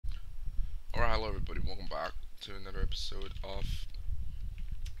Hello everybody, welcome back to another episode of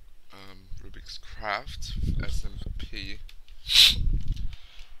Rubik's Craft SMP.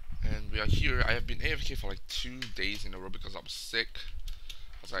 And we are here. I have been AFK for like 2 days in a row because I was sick.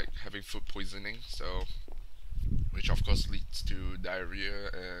 I was like having food poisoning, so which of course leads to diarrhea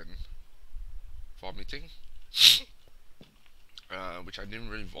and vomiting. Which I didn't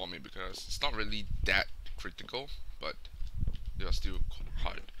really vomit because it's not really that critical, but they are still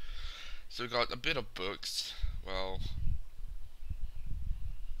hard. So we got a bit of books. Well,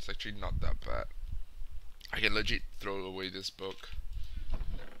 it's actually not that bad. I can legit throw away this book.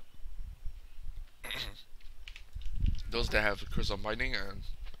 Those that have curse of mining and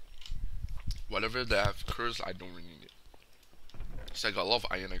whatever that have curse, I don't really need it. So I got a lot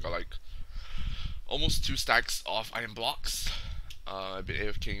of iron. I got like almost 2 stacks of iron blocks. I've been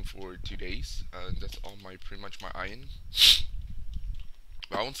AFKing for 2 days, and that's all pretty much my iron.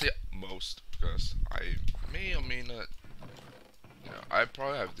 But I won't say most because I may or may not. I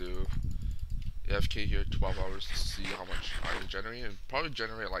probably have to AFK here 12 hours to see how much iron generate, and probably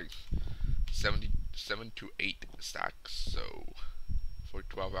generate like 7 to 8 stacks. So for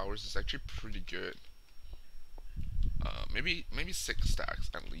 12 hours, it's actually pretty good. Maybe 6 stacks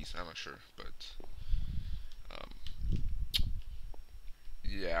at least. I'm not sure, but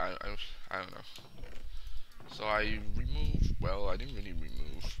yeah, I don't know. So I removed. Well, I didn't really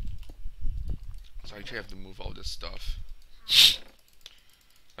remove. So I actually have to move all this stuff.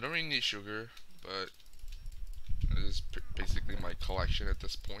 I don't really need sugar, but it is basically my collection at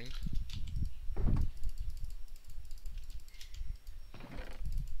this point.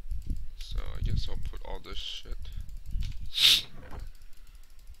 So I guess I'll put all this shit.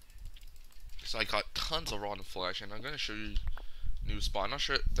 So I got tons of rotten flesh, and I'm gonna show you new spot. I'm not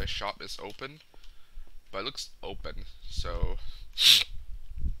sure if the shop is open, but it looks open. So,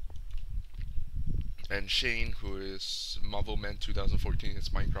 and Shane, who is Marvelman 2014, is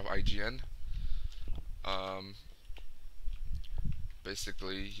Minecraft IGN.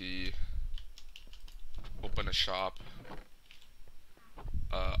 Basically he opened a shop.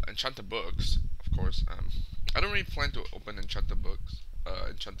 Enchanted books, of course. I don't really plan to open enchanted books,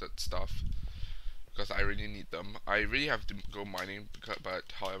 enchanted stuff, because I really need them. I really have to go mining,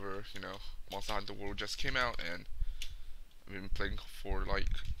 but however, Monster Hunter World just came out, and I've been playing for like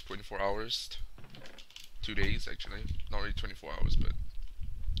 24 hours, 2 days actually, not really 24 hours, but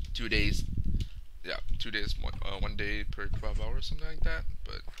 2 days. Yeah, 2 days, one day per 12 hours, something like that.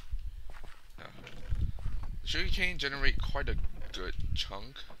 But yeah, the sugarcane generate quite a good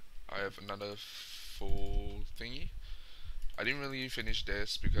chunk. I have another full thingy. I didn't really finish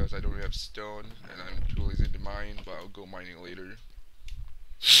this because I don't really have stone and I'm too lazy to mine, but I'll go mining later.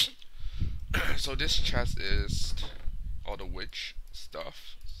 So this chest is all the witch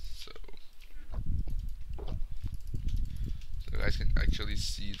stuff. So you guys can actually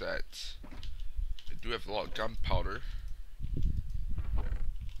see that I do have a lot of gunpowder.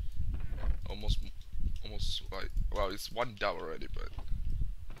 Almost like, well, it's 1 dot already, but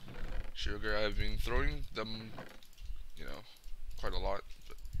sugar, I've been throwing them, quite a lot.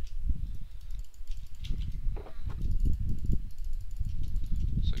 But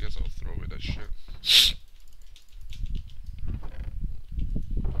so I guess I'll throw away that shit.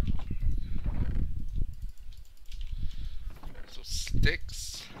 So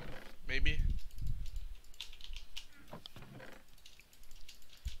sticks, maybe.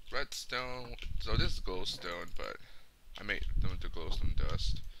 Redstone. So this is glowstone, but I made them into glowstone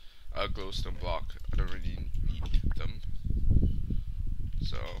dust. Glowstone block. I don't really need them.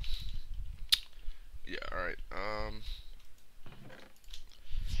 So yeah, alright.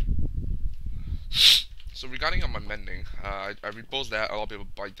 So regarding on my mending, I repost that a lot of people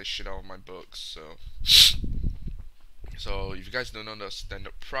bite the shit out of my books. So if you guys don't know the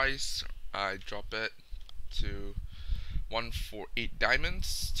standard price, I drop it to 1 for 8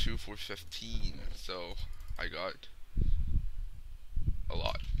 diamonds, 2 for 15. So I got a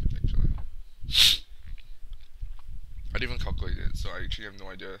lot actually. I didn't even calculate it, so I actually have no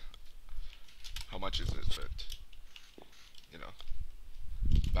idea how much is it, but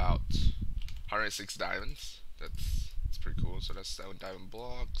about 106 diamonds. That's pretty cool. So that's 7 diamond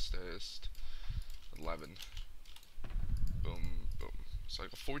blocks. There's 11. Boom, boom. So I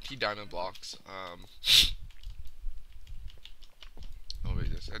got 40 diamond blocks. Oh wait,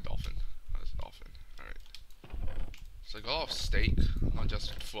 there's a dolphin. Oh, there's a dolphin. Alright. So I got a lot of steak, not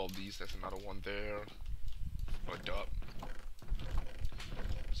just full of these. There's another one there. A dub.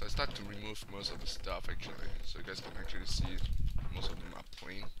 So I start to remove most of the stuff actually, so you guys can actually see most of them are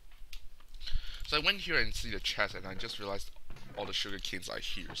plain. So I went here and see the chest, and I just realized all the sugar canes are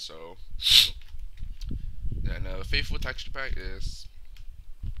here. So, and faithful texture pack is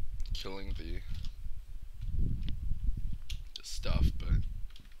killing the stuff, but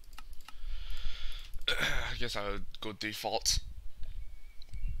I guess I'll go default.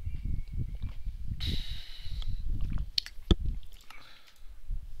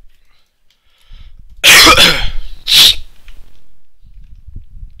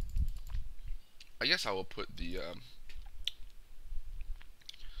 I guess I will put the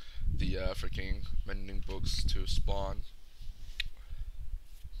freaking mending books to spawn.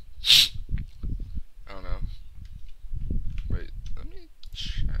 I don't know. Wait, let me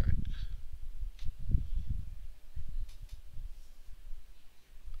check.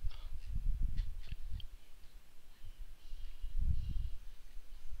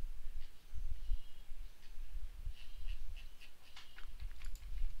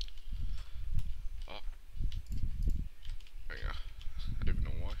 Oh, there you go. I don't even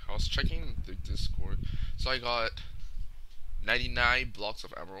know why. I was checking the Discord. So I got 99 blocks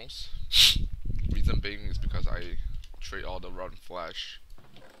of emeralds. Reason being is because I trade all the round flash.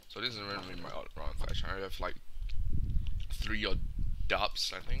 So this isn't really my round flash. I have like 3 or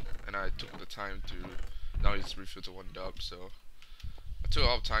dubs, I think, and I took the time to. Now it's refilled to 1 dub, so I took a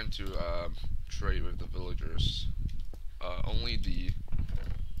lot of time to trade with the villagers. Uh, only the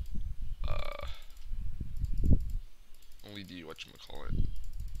whatchamacallit,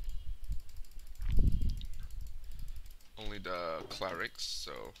 only the clerics.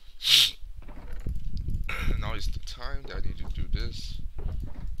 So now is the time that I need to do this.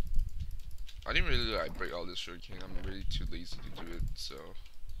 I didn't really like break all this sugarcane. I'm really too lazy to do it. So.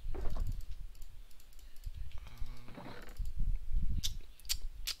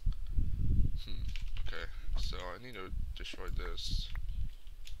 Okay, so I need to destroy this.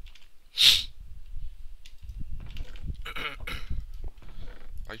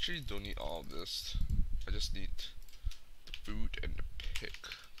 I actually don't need all of this. I just need the food and the pick.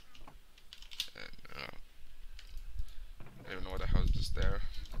 And I don't even know what the hell is this there.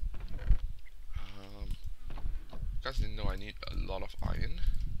 Guys didn't know I need a lot of iron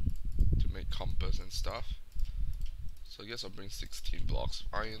to make compass and stuff. So I guess I'll bring 16 blocks of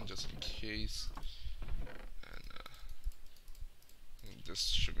iron just in case. And this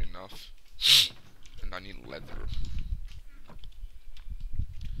should be enough. And I need leather.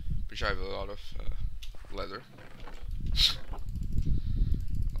 Pretty sure I have a lot of leather. Oh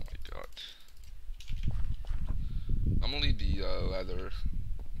my god. Normally the leather,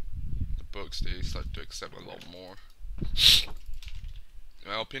 the books, they start to accept a lot more. In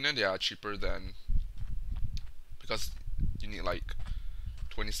my opinion, they are cheaper than, because you need like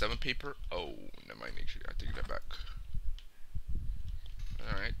 27 paper. Oh, never mind, actually, I take that back.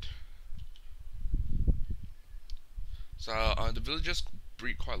 Alright. So the villagers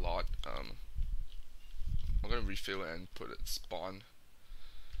breed quite a lot. I'm gonna refill and put it spawn.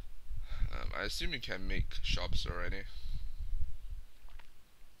 I assume you can make shops already,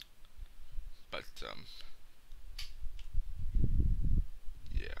 but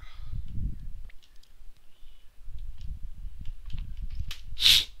yeah.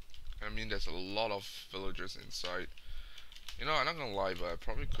 I mean, there's a lot of villagers inside. You know, I'm not gonna lie, but I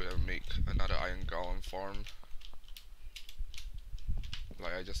probably could have make another iron golem farm.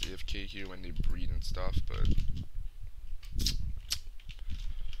 Like, I just AFK here when they breed and stuff, but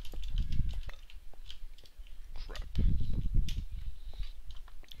crap.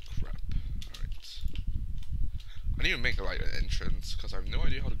 Alright. I need to make like an entrance, because I have no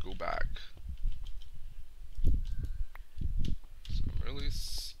idea how to go back. So I'm really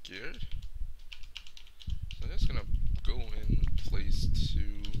scared. So I'm just gonna go in place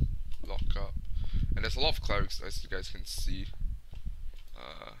to lock up. And there's a lot of clerics, as you guys can see.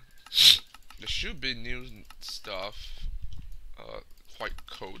 There should be new stuff, white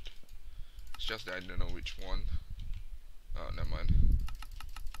coat. It's just that I don't know which one. Never mind.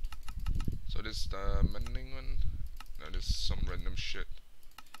 So this the mending one? No, this is some random shit.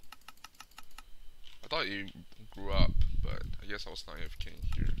 I thought you grew up, but I guess I was not AFK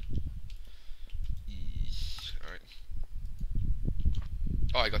here. Alright.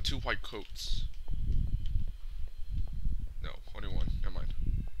 Oh, I got 2 white coats. No, only 1. Never mind.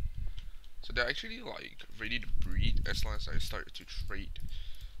 So they're actually like ready to breed as long as I start to trade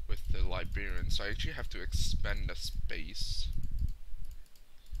with the librarian. So I actually have to expand the space.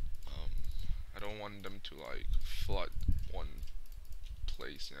 I don't want them to like flood one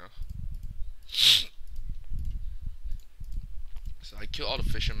place, you know. So I kill all the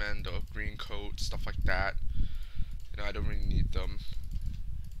fishermen, the green coat, stuff like that. You know, I don't really need them.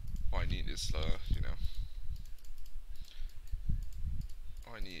 All I need is you know,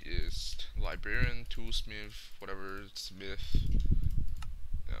 all I need is librarian, toolsmith, whatever, smith.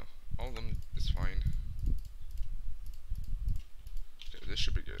 Yeah, all of them is fine. Okay, this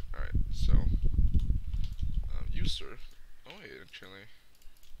should be good. Alright, so user. Oh wait, actually.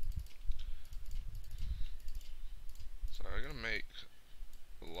 So I'm gonna make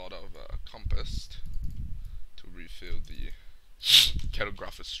a lot of compass to refill the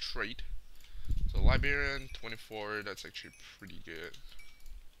cartographer's trait. So librarian 24, that's actually pretty good.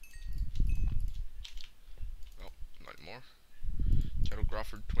 Oh, not more.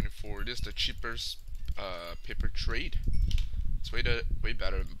 Cartographer 24, it is the cheapest paper trade. It's way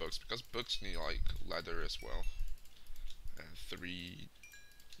better than books because books need like leather as well. And 3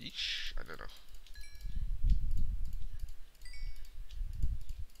 each? I don't know.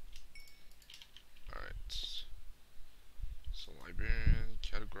 Alright. So librarian,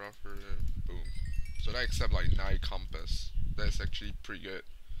 cartographer, boom. So that accepts like 9 compass. That's actually pretty good.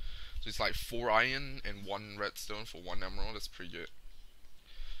 So it's like 4 iron and 1 redstone for 1 emerald. That's pretty good.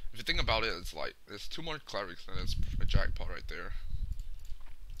 If you think about it, it's like there's 2 more clerics and it's a jackpot right there.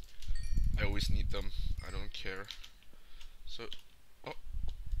 I always need them. I don't care. So, oh.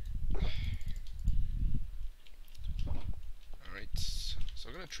 Alright. So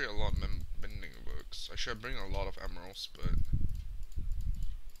I'm gonna trade a lot of mending books. I should bring a lot of emeralds, but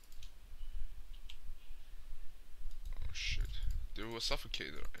oh shit. They will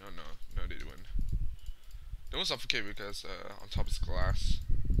suffocate. Oh no, they didn't. They won't suffocate because on top is glass.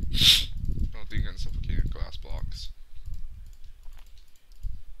 I don't think you can suffocate glass blocks.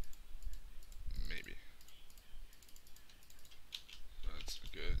 Maybe. That's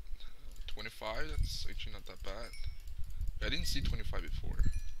good. 25, that's actually not that bad. I didn't see 25 before.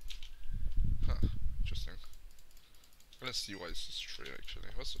 Huh, interesting. I'm gonna see why it's this trade actually.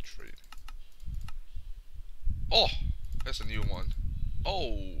 What's the trade? Oh! That's a new one.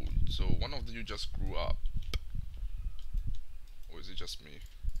 Oh! So one of you just grew up. Or is it just me?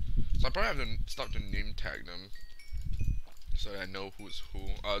 So I probably have to start to name tag them. So that I know who's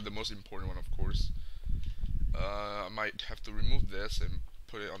who. The most important one, of course. I might have to remove this and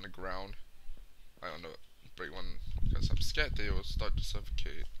put it on the ground. I don't know, break one because I'm scared they will start to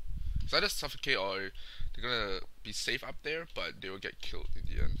suffocate. It's either suffocate or they're gonna be safe up there, but they will get killed in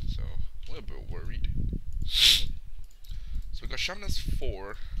the end. So I'm a little bit worried. So we got Shaman's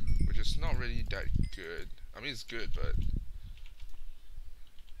 4, which is not really that good. I mean it's good, but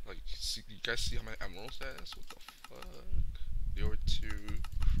like, you guys see how many emeralds that is? What the fuck? You're too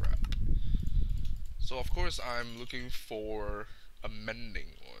crap. So of course I'm looking for a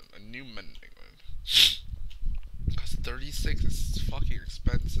mending one, a new mending one. Because 36 is fucking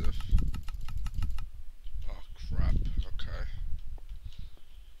expensive. Oh crap, okay.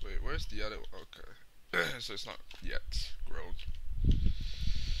 Wait, where's the other one? Okay. So it's not yet grown.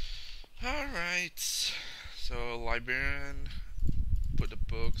 Alright. So librarian, put the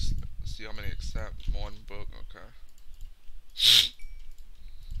books, see how many accept. 1 book, okay.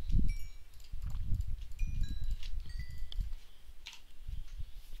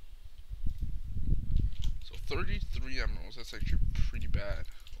 So 33 emeralds, that's actually pretty bad.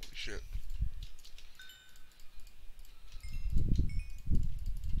 Holy shit.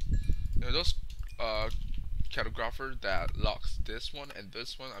 Now those cartographer that locks this one and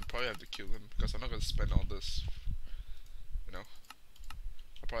this one, I probably have to kill him because I'm not gonna spend all this. You know,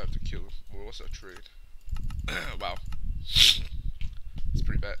 I probably have to kill him. Well, what's that trade? Wow, it's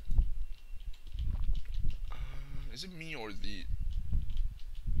pretty bad. Is it me or the?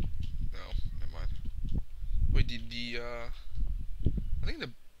 No, never mind. Wait, did the I think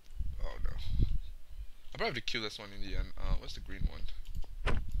the. Oh no, I probably have to kill this one in the end. What's the green one?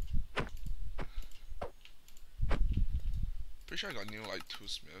 Pretty sure I got new like 2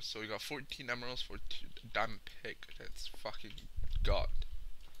 smiths. So we got 14 emeralds for diamond pick. That's fucking god.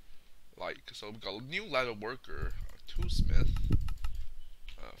 Like, so we got a new leather worker, 2 smith,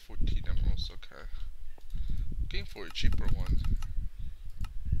 14 emeralds. Okay, looking for a cheaper one.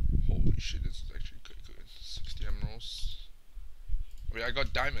 Holy shit, this is actually good. 60 emeralds. I mean, I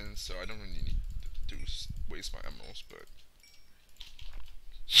got diamonds, so I don't really need to waste my emeralds, but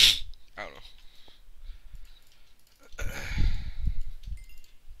I don't know.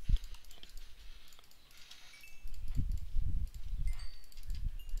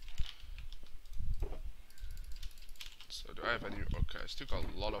 So do I have any? Okay, I still got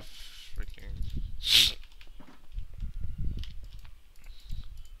a lot of freaking.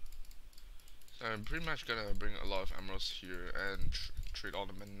 I'm pretty much gonna bring a lot of emeralds here and trade all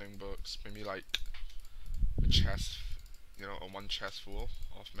the mending books. Maybe like a chest, you know, a 1 chest full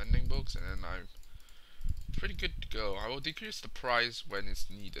of mending books, and then I pretty good to go. I will decrease the price when it's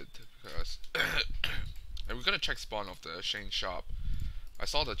needed because and we're gonna check spawn of the Shane shop. I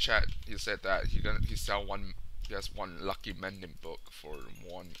saw the chat. He said that he sell one. He has one lucky mending book for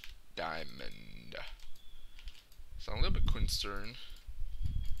 1 diamond. So I'm a little bit concerned.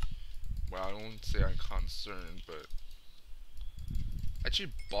 Well, I won't say I'm concerned, but I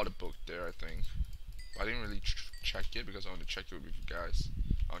actually bought a book there. I think. I didn't really check it because I want to check it with you guys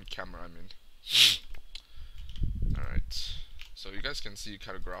on camera. I mean. All right. So you guys can see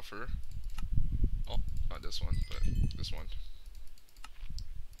cartographer. Oh, not this one, but this one.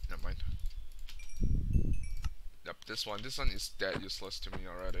 Never mind. Yep, this one. This one is dead useless to me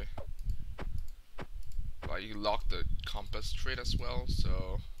already. Like, you lock the compass trait as well,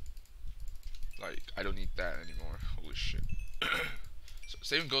 so like I don't need that anymore. Holy shit. So,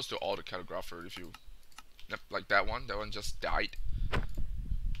 same goes to all the cartographer. If you, yep, like that one just died.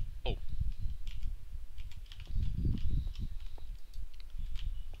 Oh.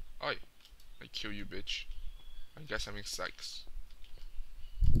 Oi. I kill you, bitch. I guess having sex.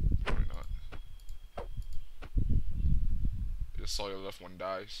 Probably not. Just saw your left one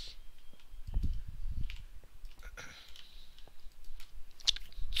dies.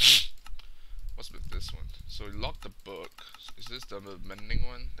 What's with this one? So we locked the book. Is this the mending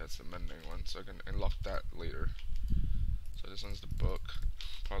one? That's the mending one. So I can unlock that later. So this one's the book.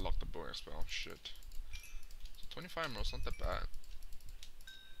 Probably lock the book as well. Shit. So 25 emeralds, not that bad.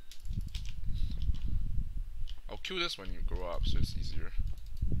 I'll kill this when you grow up, so it's easier.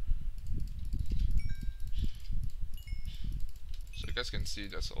 So you guys can see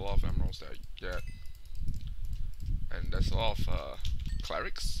there's a lot of emeralds that I get. And there's a lot of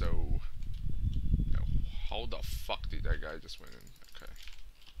clerics, so you know, how the fuck did that guy just went in? Okay.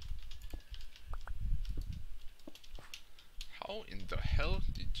 How in the hell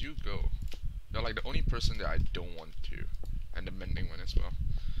did you go? You're like the only person that I don't want to. And the mending one as well.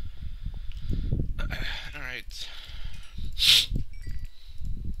 Alright.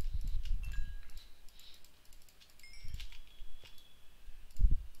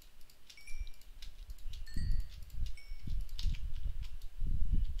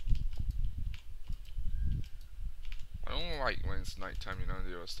 I don't like when it's nighttime, you know,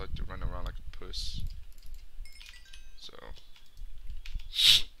 they'll start to run around like a puss. So.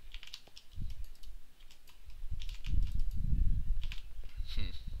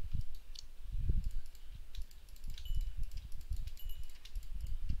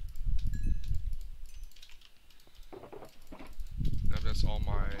 Now that's all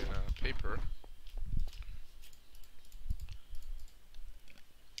my paper.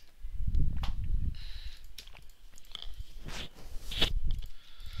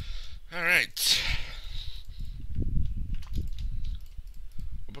 Alright.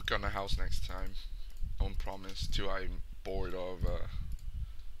 We'll work on the house next time. I won't promise till I'm bored of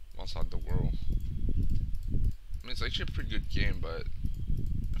Monster Hunter World. I mean, it's actually a pretty good game, but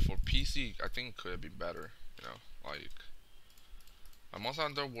for PC, I think it could have been better. You know, like Monster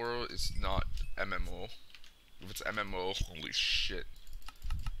Hunter World is not MMO. If it's MMO, holy shit.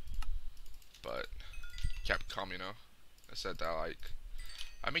 But Capcom, you know, I said that like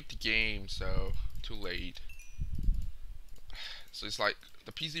I make the game, so too late. So it's like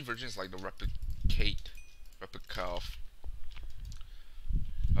the PC version is like the replica of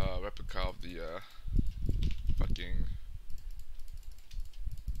the fucking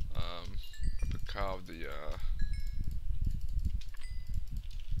replica of the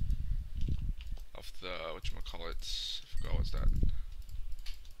whatchamacallit, I forgot what's that.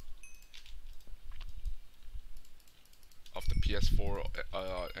 Of the PS4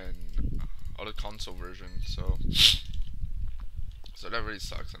 and other console version, so that really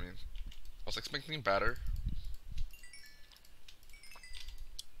sucks. I mean, I was expecting better.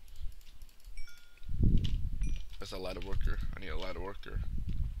 There's a ladder worker. I need a ladder worker.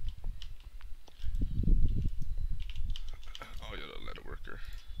 Oh yeah, the ladder worker.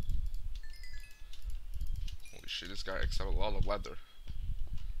 Holy shit, this guy accepts a lot of leather.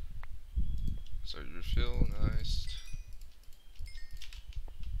 So you refill, nice.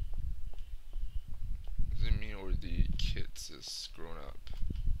 Is it me or the kids is grown up?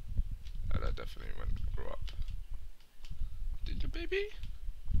 That definitely went grow up. Did the baby?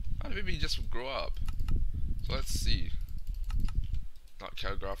 How did the baby just grow up? So let's see. Not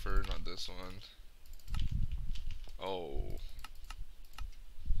cartographer, not this one. Oh.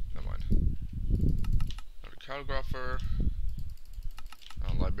 Never mind. Not a cartographer.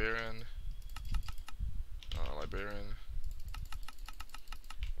 Not a librarian. Not a librarian.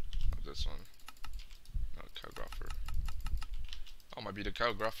 Not this one. Not a cartographer. Oh, might be the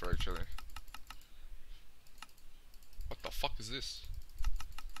cartographer actually. What the fuck is this?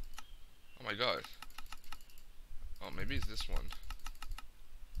 Oh my god. Oh, maybe it's this one.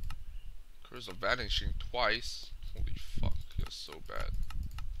 Cursor vanishing twice. Holy fuck, that's so bad.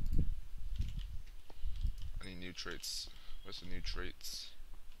 I need new traits. Where's the new traits?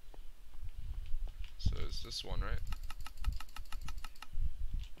 So it's this one, right?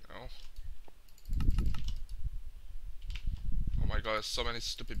 No. Oh my god, there's so many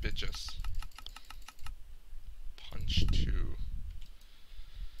stupid bitches. Punch 2.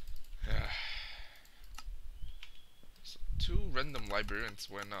 Yeah. So 2 random librarians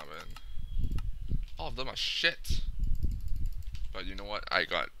went up, and all of them are shit. But you know what? I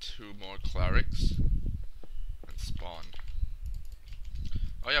got 2 more clerics and spawn.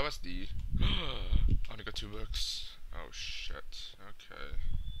 Oh yeah, what's the? I only got 2 books. Oh shit. Okay.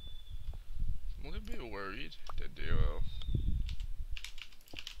 I'm a little bit worried that they will.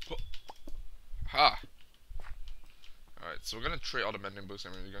 Oh. Ha! Alright, so we're gonna trade all the mending books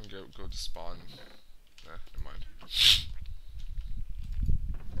and we're gonna go to spawn. Nah, never mind.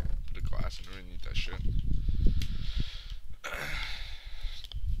 Put the glass, I don't really need that shit.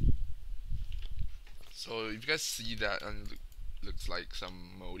 So if you guys see that, and it looks like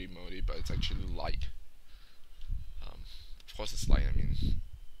some modi, but it's actually light. Of course it's light. I mean,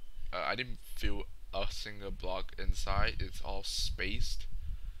 I didn't fill a single block inside. It's all spaced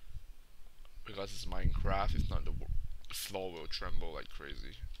because it's Minecraft. If not, the floor will tremble like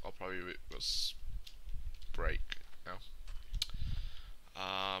crazy. Or probably it will break. You know?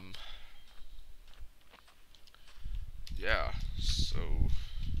 Yeah. So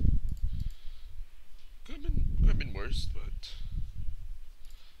could have been worse, but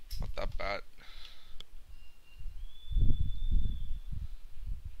not that bad.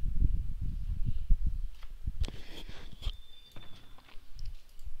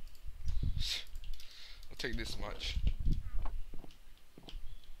 I'll take this much. I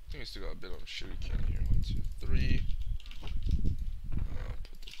think we still got a bit of shuriken here. 1, 2, 3.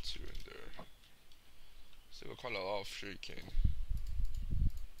 Put the 2 in there. Still got quite a lot of shuriken.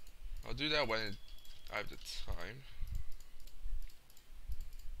 I'll do that when I have the time.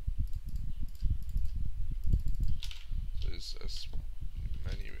 There's as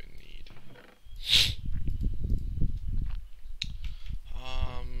many we need.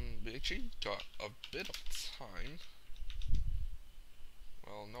 We actually got a bit of time.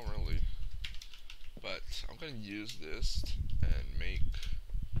 Well, not really. But I'm gonna use this and make.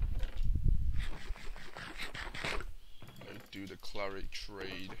 Do the cleric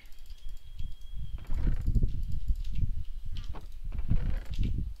trade.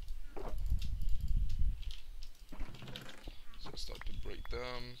 So start to break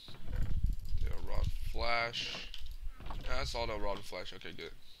them. They are rod flash. That's all the rod flash. Okay,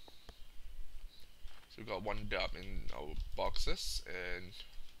 good. So we got 1 dub in our boxes and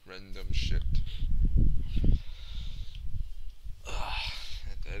random shit.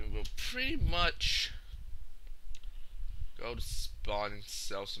 And then we'll pretty much go to spawn and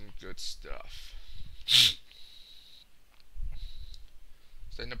sell some good stuff.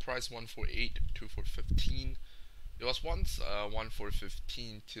 So the price 1 for 8, 2 for 15. It was once 1 for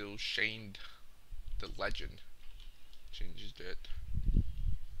 15 till Shane the Legend changes it.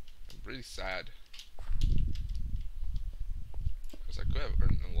 I'm really sad because I could have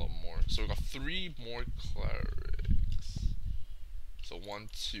earned a lot more. So we got 3 more clerics. So 1,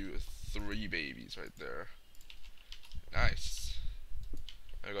 2, 3 babies right there. Nice.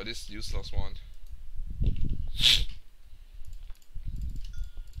 I got this useless one.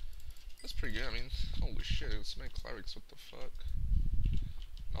 That's pretty good. I mean, holy shit, it's many clerics. What the fuck?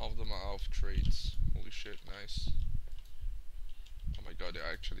 And all of them are out of traits. Holy shit, nice. Oh my god,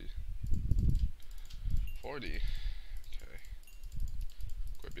 they're actually 40. Okay.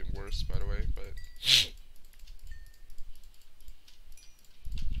 Could have been worse, by the way, but.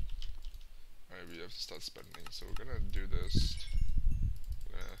 Alright, we have to start spending. So we're gonna do this.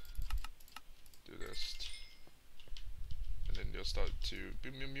 We're gonna do this. And then you'll start to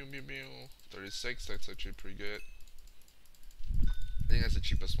 36, that's actually pretty good. I think that's the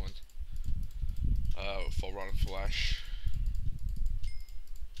cheapest one. For run flash.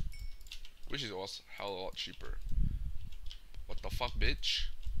 Which is also hell a lot cheaper. What the fuck, bitch?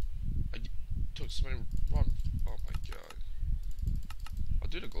 I took so many run. Oh my god. I'll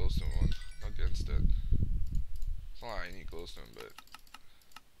do the glowstone one, not against it. It's not like I need glowstone, but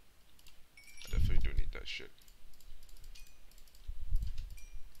I definitely do need that shit.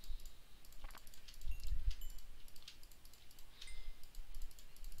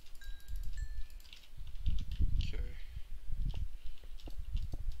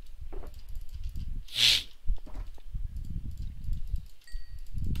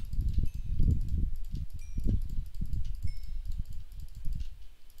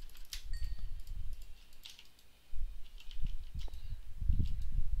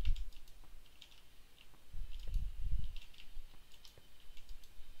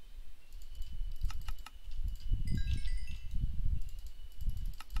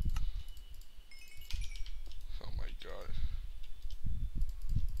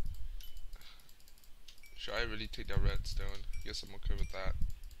 I really take that redstone? Guess I'm okay with that.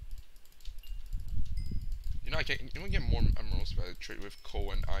 You know, I can even get more emeralds if I trade with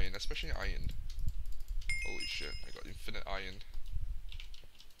coal and iron, especially iron. Holy shit, I got infinite iron.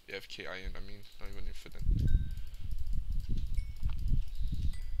 AFK iron, I mean, not even infinite.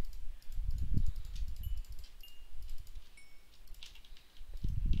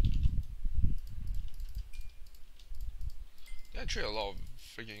 Yeah, I trade a lot of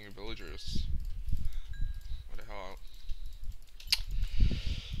freaking villagers. What the hell?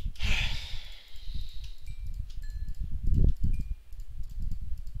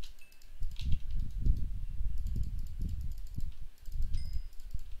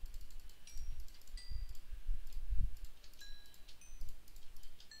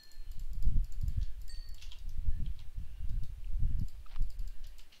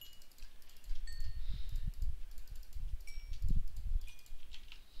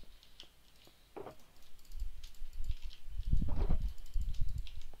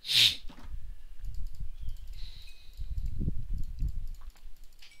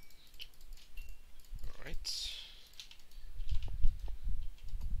 Alright.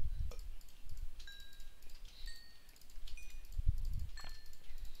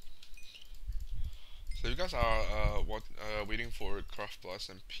 So you guys are waiting for Craft Plus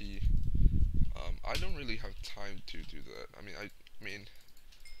and P. I don't really have time to do that. I mean,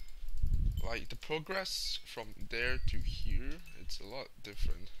 like the progress from there to here, it's a lot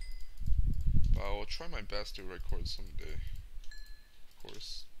different. But I will try my best to record someday. Of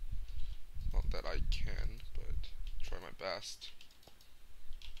course, not that I can, but try my best.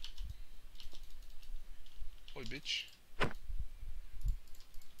 Oi, bitch! Can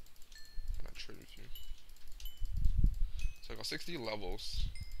I trade with you? So I got 60 levels.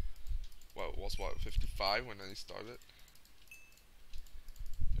 Well, it was what, 55 when I started?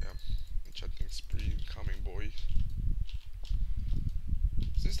 Damn, enchanting spree coming, boys.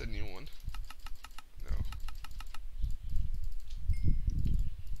 Is this the new one? No.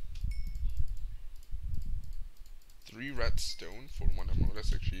 3 redstone for 1 emerald.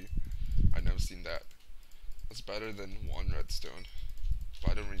 That's actually, I've never seen that. That's better than 1 redstone.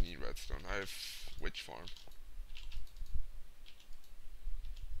 But I don't really need redstone. I have witch farm.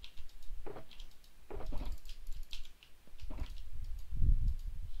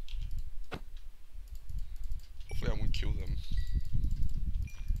 Hopefully I won't kill them.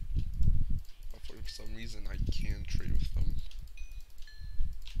 But for some reason I can't trade with them.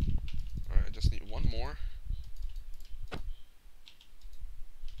 Alright, I just need 1 more. Are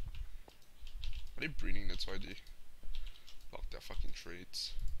they breeding? That's why they lock their fucking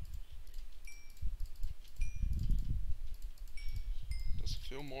trades. Just a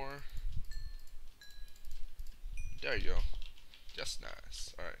few more. There you go. Just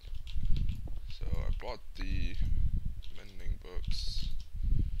nice. Alright. So I bought the mending books.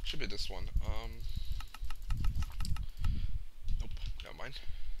 Should be this one. Nope, never mind.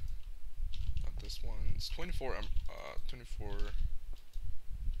 Not this one. It's 24 24.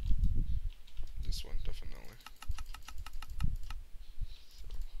 This one definitely.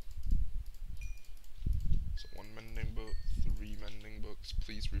 So 1 mending book, 3 mending books.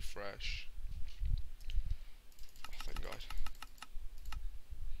 Please refresh. Oh, thank God.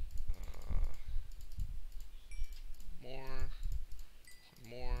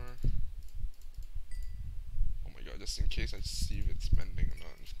 More. Oh my God! Just in case I see if it's mending or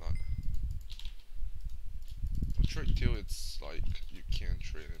not. If not, I'll trade till it's like you can't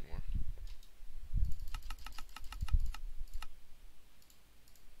trade anymore.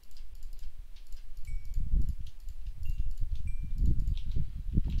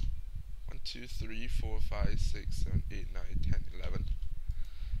 One, 2, 3, 4, 5, 6, 7, 8, 9, 10, 11.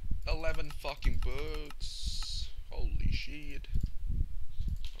 11 fucking books. Holy shit.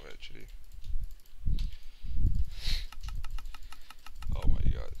 Oh, actually. Oh my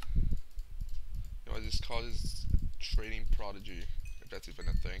God. You know what this called is trading prodigy, if that's even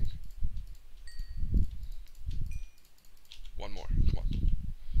a thing. 1 more. Come on.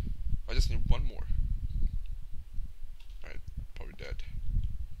 I just need 1 more. Alright, probably dead.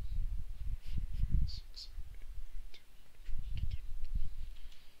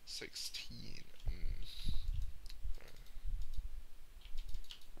 16.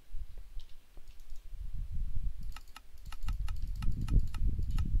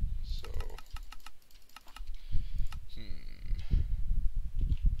 So,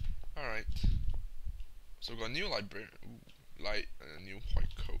 alright. So we got a new library, light, and a new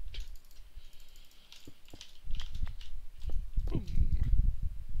white coat. Boom.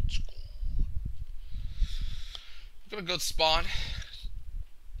 Got a good spawn.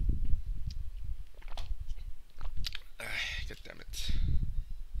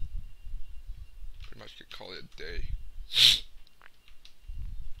 call it a day.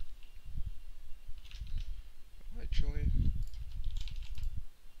 Actually,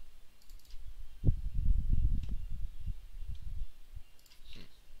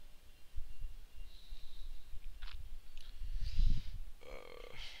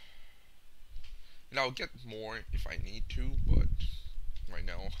 uh, and I'll get more if I need to, but right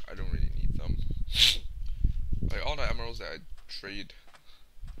now I don't really need them. Like all the emeralds that I trade,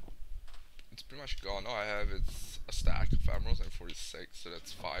 it's pretty much gone. All I have is a stack of emeralds and 46, so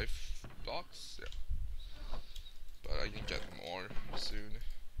that's 5 blocks. Yeah, but I can get more soon.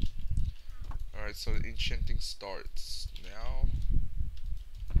 Alright, so the enchanting starts now.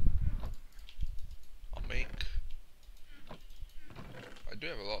 I'll make. I do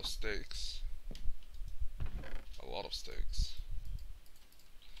have a lot of sticks. A lot of sticks.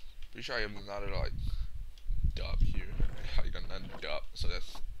 Pretty sure I have another like dub here. I got another dub, so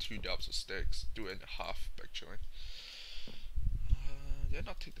that's 2 dubs of sticks. 2.5 actually. Did I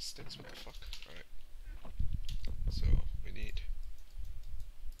not take the sticks? What the fuck? Alright. So we need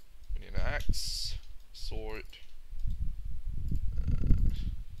an axe, sword,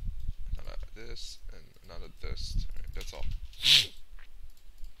 another this, and another this. Alright, that's all.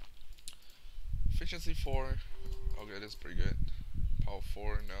 Efficiency 4. Okay, that's pretty good. Power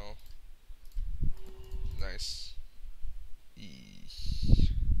 4, no. Nice.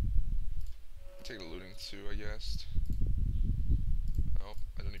 Take the looting 2, I guess. Oh,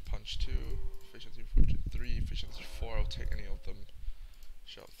 I don't need punch 2. Efficiency 3. Efficiency 4, I'll take any of them.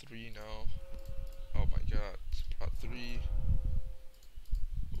 Shout 3 now. Oh my god. Prot 3.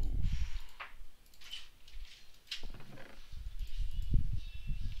 Oof.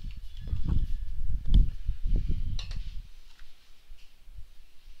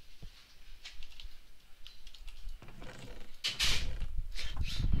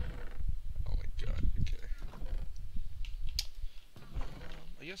 Oh my god, okay.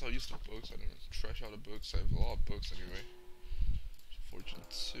 I guess I'll use the books. I didn't trash out the books. I have a lot of books anyway. Fortune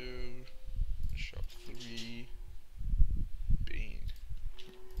 2. Shop 3. Bane.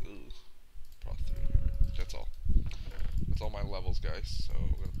 Ugh. Prot 3. Right. That's all. That's all my levels, guys. So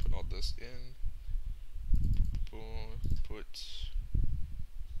we're gonna put all this in. Put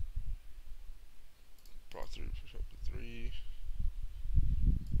Prot 3. Shop 3.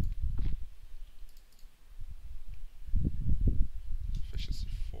 Efficiency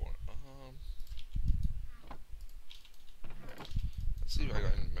 4. Let's see if I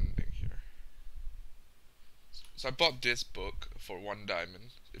got any mending here. So I bought this book for 1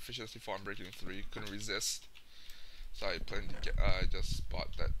 diamond. Efficiency 4, I'm breaking 3. Couldn't resist. So I planned to get. I just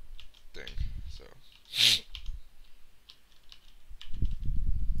bought that thing. So.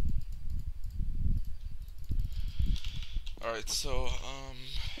 Alright, so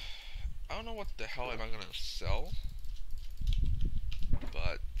I don't know what the hell am I gonna sell,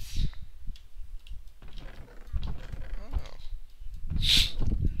 but I don't know.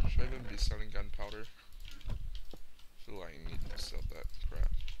 Should I even be selling gunpowder? I feel like I need to sell that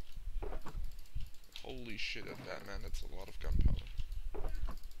crap. Holy shit at that, man, that's a lot of gunpowder.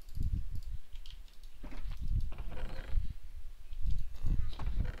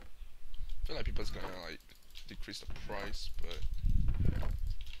 I feel like people's gonna like decrease the price, but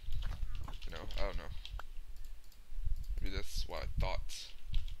you know, I don't know. Maybe that's what I thought.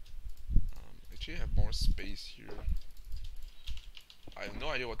 Actually, I have more space here. I have no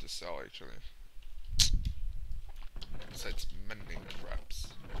idea what to sell actually. Besides mending traps.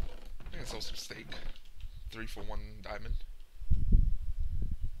 I can sell some steak. 3 for 1 diamond.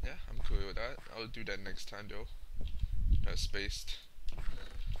 Yeah, I'm cool with that. I'll do that next time though. That's spaced.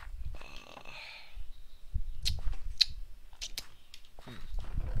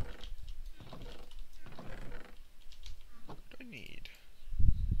 What do I need?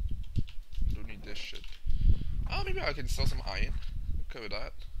 I don't need this shit. Oh, maybe I can sell some iron. Okay with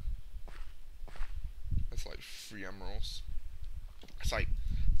that. That's like 3 emeralds. It's like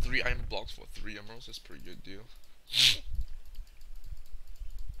 3 iron blocks for 3 emeralds. That's a pretty good deal.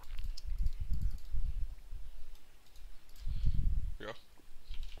 Yeah.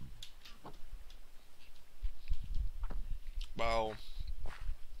 Well,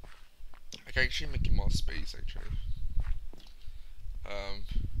 I can actually make more space actually.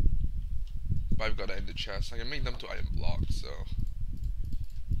 But I've got that in the chest. I can make them to iron blocks, so I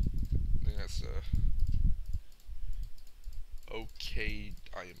think that's okay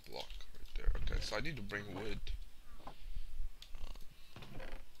iron block right there. Okay, so I need to bring wood.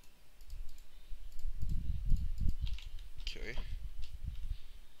 Okay,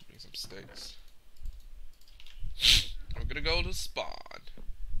 bring some sticks. We're gonna go to spawn.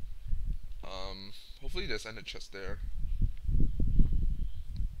 Hopefully there's ender chest there.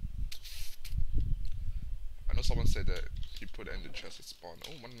 I know someone said that he put ender chest at spawn.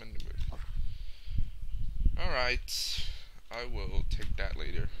 Oh, 1 minute. Alright. I will take that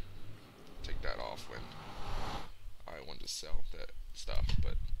later. Take that off when I want to sell that stuff,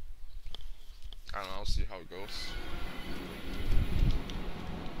 but I don't know, I'll see how it goes.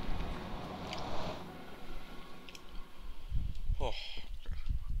 Oh.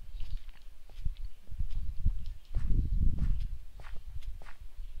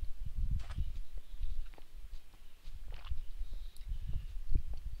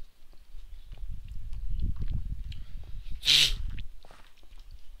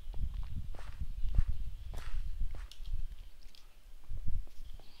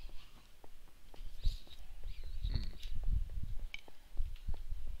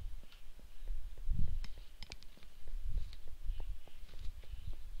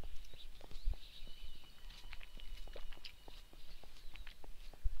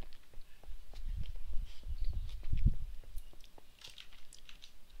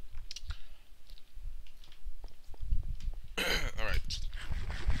 Alright.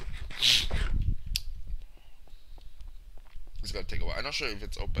 It's gonna take a while. I'm not sure if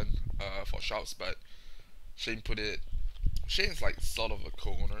it's open for shops, but Shane put it. Shane's like sort of a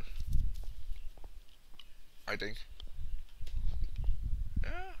co-owner, I think.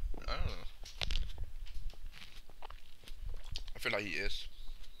 Yeah, I don't know. I feel like he is.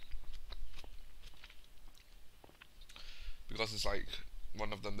 Because it's like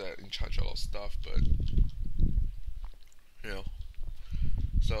one of them that in charge of a lot of stuff, but you know.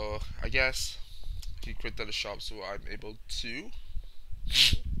 So I guess he created the shop so I'm able to,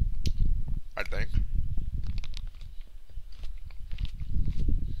 I think.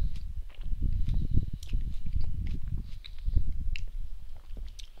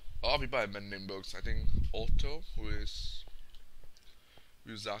 A lot of people have named books. I think Otto, who is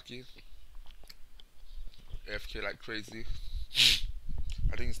Ryuzaki, AFK like crazy.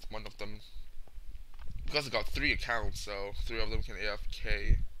 I think it's one of them. Because it got 3 accounts, so 3 of them can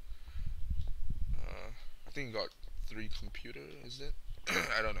AFK. I think it got 3 computer, is it?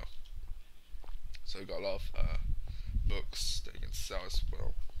 I don't know. So it got a lot of books that you can sell as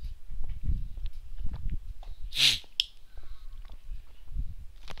well.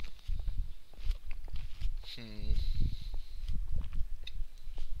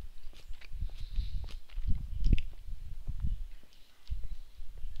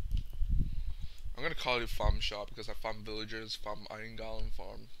 I'm gonna call it farm shop because I farm villagers, farm iron golem,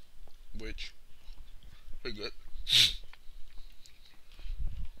 farm witch. Pretty good.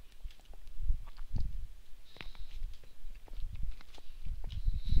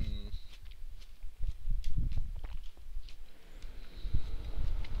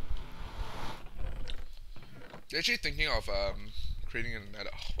 They're actually thinking of creating a nether.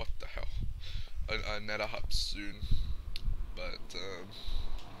 Oh, what the hell? A nether hub soon, but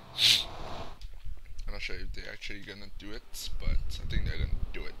I'm not sure if they're actually gonna do it. But I think they're gonna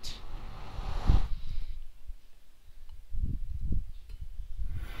do it.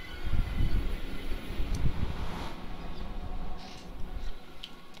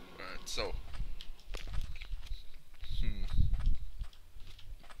 Alright, so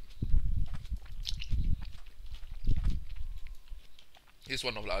he's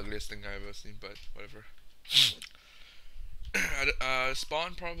one of the ugliest thing I've ever seen, but whatever.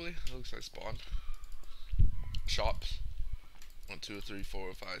 Spawn probably. It looks like spawn. Shops. 1, 2, 3,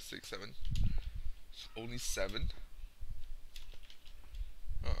 4, 5, 6, 7. Only 7.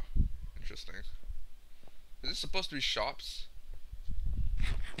 Oh, interesting. Is this supposed to be shops?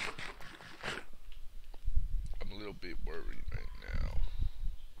 I'm a little bit worried right now.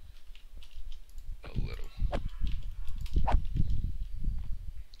 A little.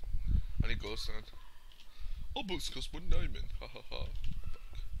 I need ghost sand. All books cost 1 diamond. Ha ha ha.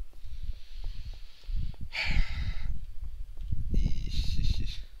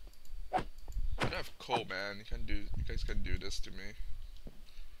 I don't have coal, man. You guys can do this to me.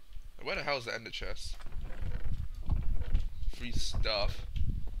 Where the hell is the ender chest? Free stuff.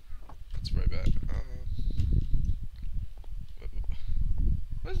 That's very bad.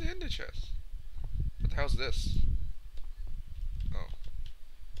 Where's the ender chest? What the hell's this? Oh.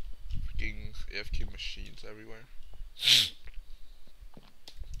 Freaking AFK machines everywhere.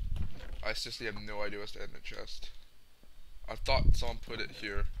 I seriously have no idea what's the ender chest. I thought someone put it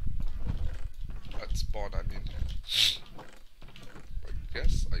here. At spawn, I mean. I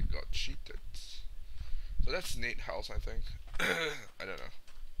guess I got cheated. So that's Nate's house, I think. I don't know.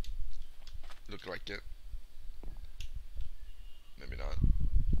 Look like it. Maybe not.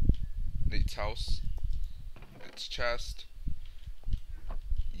 Nate's house. It's chest.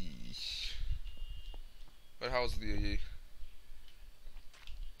 Eesh. But how's the...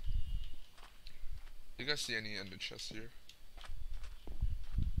 You guys see any ender chests here?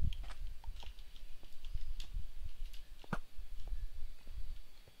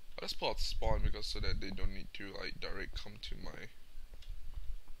 Let's pull out spawn because so that they don't need to like direct come to my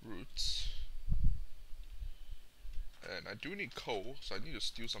roots. And I do need coal, so I need to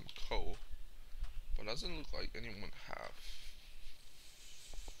steal some coal. But it doesn't look like anyone have.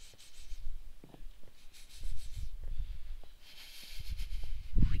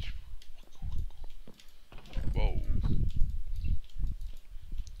 Whoa.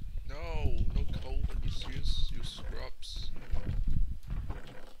 No coal. Are you serious? You scrubs.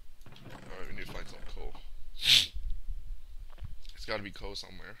 Alright, we need to find some coal. It's gotta be coal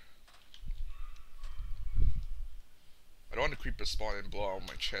somewhere. I don't want to creeper spawn and blow out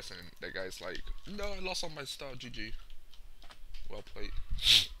my chest and that guy's like, no, I lost all my stuff, GG. Well played.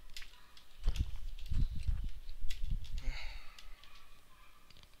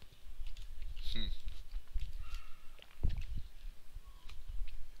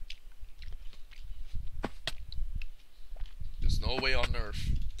 There's no way on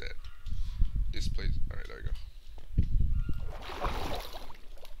earth that this place... Alright, there we go.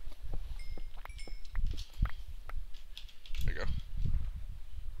 There you go.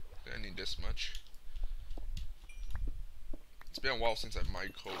 I need this much. It's been a while since I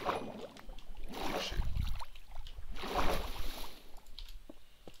mined coal. Oh, shit.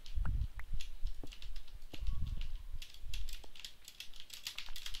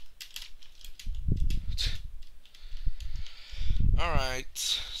 Alright,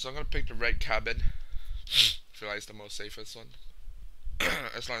 so I'm gonna pick the red cabin. I feel like it's the most safest one.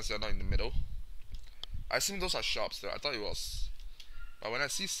 As long as they're not in the middle. I assume those are shops though, I thought it was. But when I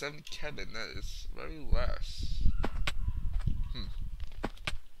see 7 cabin, that is very less.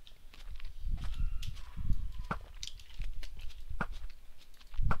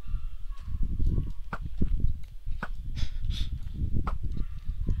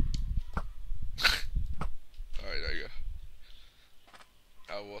 Alright, there you go.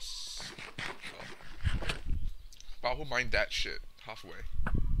 I was... Wow, who mined that shit? Halfway.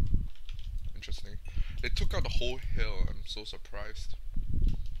 Interesting. They took out the whole hill. I'm so surprised.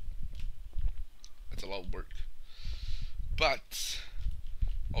 That's a lot of work. But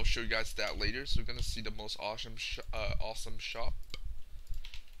I'll show you guys that later. So we're gonna see the most awesome awesome shop.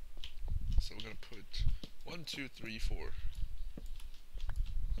 So we're gonna put 1, 2, 3, 4.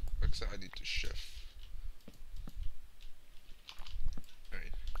 Like I said, I need to shift.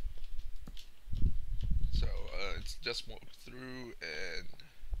 Alright. So it's just walk through and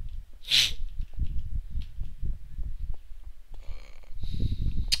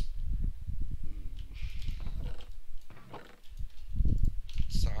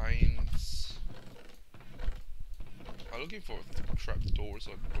signs. I'm looking for trap doors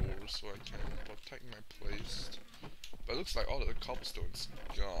or doors so I can protect my place. But it looks like all of the cobblestone's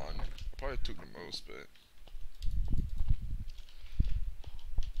gone. Probably took the most, but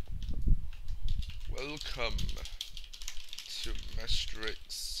welcome to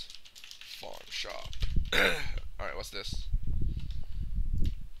Mestric's farm shop. Alright, what's this?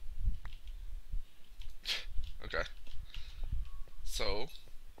 Okay. So,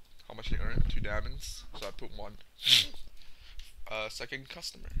 how much you earn? 2 diamonds. So I put 1. Second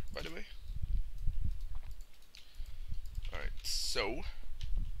customer, by the way. Alright, so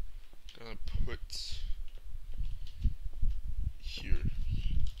gonna put here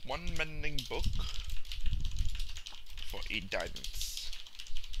 1 mending book for 8 diamonds.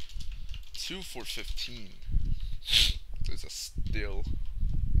 2 for 15. So it's a steal.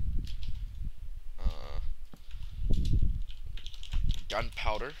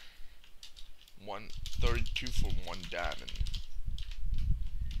 Gunpowder. 132 for 1 diamond.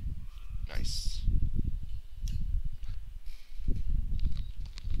 Nice.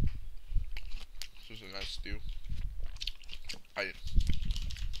 This is a nice steal. There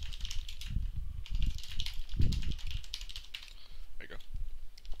you go.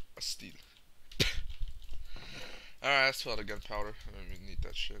 A steal. Alright, let's fill out the gunpowder. I don't even need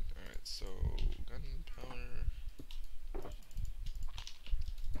that shit. Alright, so gunpowder.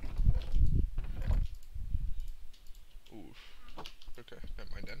 Ooh. Okay,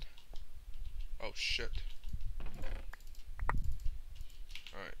 never mind then. Oh shit.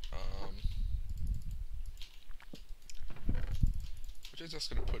 Alright, we're just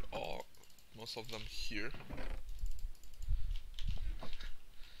gonna put most of them here.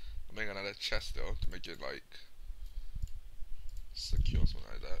 I'll make another chest though to make it like secure, something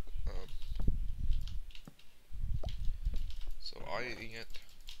like that. finding it.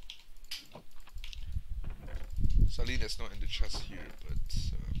 Salina's not in the chest here, but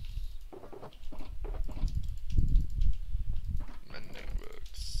mending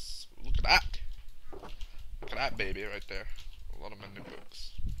books. Look at that! Look at that baby right there. A lot of mending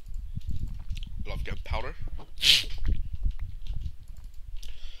books. A lot of gunpowder.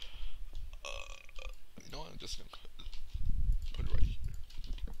 You know what? I'm just gonna put it right here.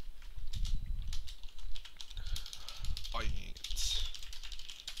 I need it.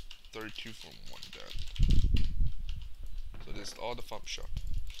 32 from one done. So this is all the farm shop.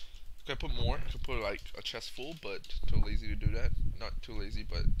 Could I put more? I could put like a chest full, but too lazy to do that. Not too lazy,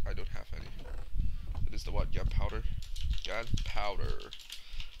 but I don't have any. So this is the what? Gunpowder. Gunpowder.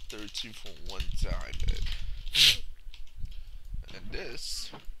 32 for one diamond. And then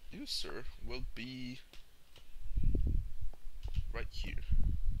this user will be right here.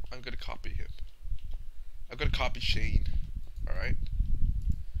 I'm gonna copy him. I'm gonna copy Shane. Alright?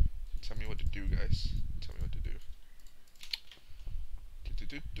 Tell me what to do, guys. Tell me what to do.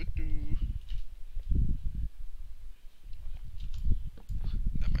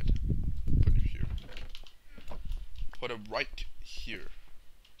 Never mind. Put it here. Put it right here.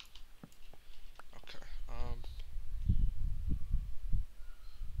 Okay.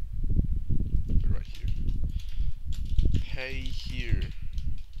 Put it right here. Pay here.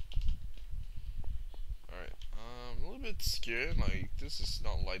 Alright. I'm a little bit scared. Like, this is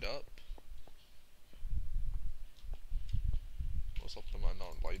not light up. Most of them are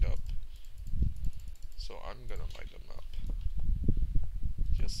not light up. So I'm gonna light them up.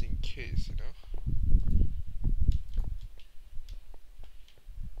 Just in case, you know?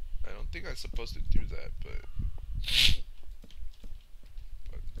 I don't think I'm supposed to do that, but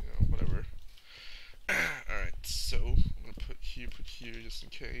you know, whatever. Alright, so I'm gonna put here just in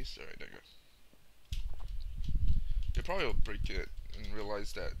case. Alright, there you go. They probably will break it and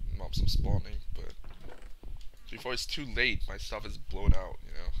realize that mobs are spawning, but before it's too late, my stuff is blown out,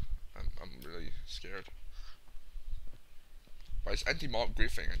 you know? I'm really scared. But it's anti-mob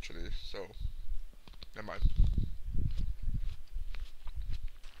griefing actually, so never mind.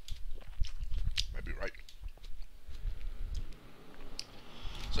 Might be right.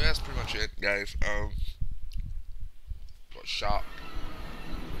 So yeah, that's pretty much it, guys. Got shop.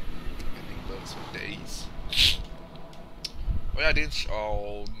 Ending those for days. Oh yeah, I didn't.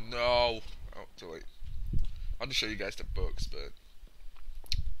 Oh no. Oh, too late. I'll just show you guys the books, but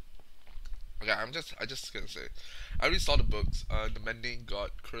okay, I just gonna say, I already saw the books. The mending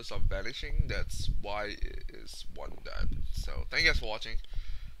got Curse of Vanishing. That's why it is one diamond. So thank you guys for watching.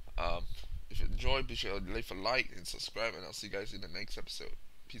 If you enjoyed, be sure to leave a like and subscribe, and I'll see you guys in the next episode.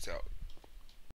 Peace out.